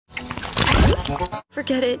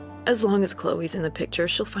Forget it. As long as Chloe's in the picture,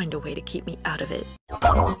 she'll find a way to keep me out of it.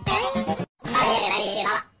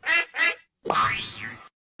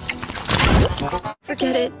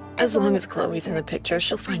 Forget it. As long as Chloe's in the picture,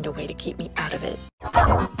 she'll find a way to keep me out of it.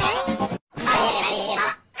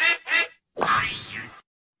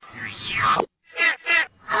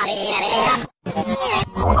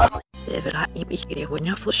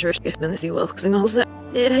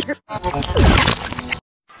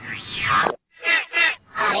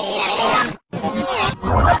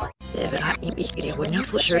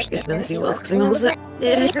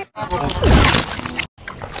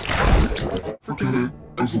 Forget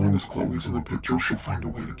it. As long as Chloe's in the picture, she'll find a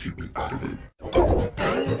way to keep me out of it.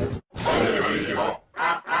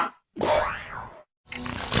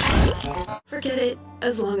 Forget it.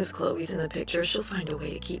 As long as Chloe's in the picture, she'll find a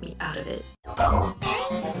way to keep me out of it.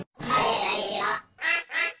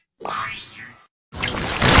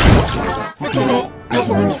 Forget it. As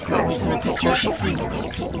long as Chloe's in the picture, she'll find a way to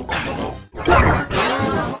keep me out of it.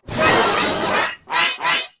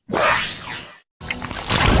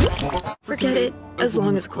 Forget it. As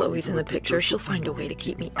long as Chloe's in the picture, she'll find a way to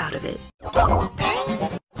keep me out of it.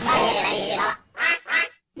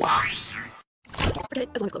 Forget it.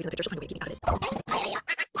 As long as Chloe's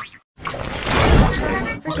in the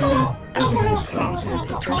picture,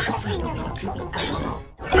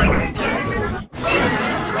 she'll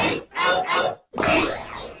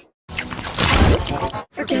find a way to keep me out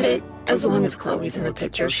of it. Forget it. As long as Chloe's in the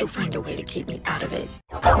picture, she'll find a way to keep me out of it.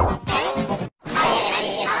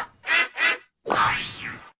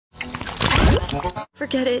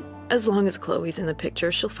 Forget it. As long as Chloe's in the picture,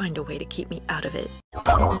 she'll find a way to keep me out of it.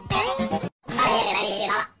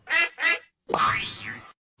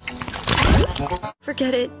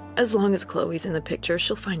 Forget it. As long as Chloe's in the picture,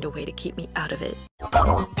 she'll find a way to keep me out of it.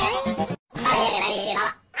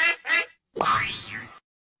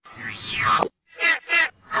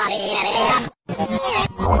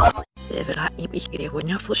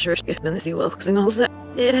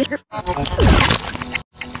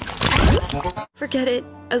 Forget it.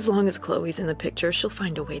 As long as Chloe's in the picture, she'll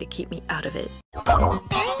find a way to keep me out of it.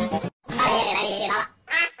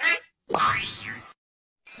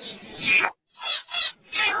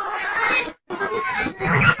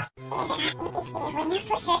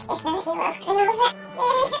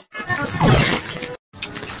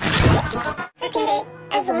 Forget it.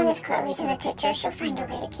 As long as Chloe's in the picture, she'll find a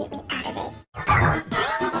way to keep me out of it.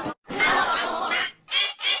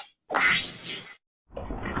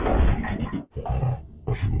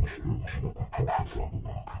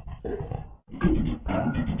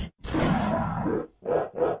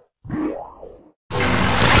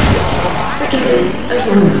 Forget it. As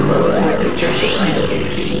long as Chloe's in the picture, she'll find a way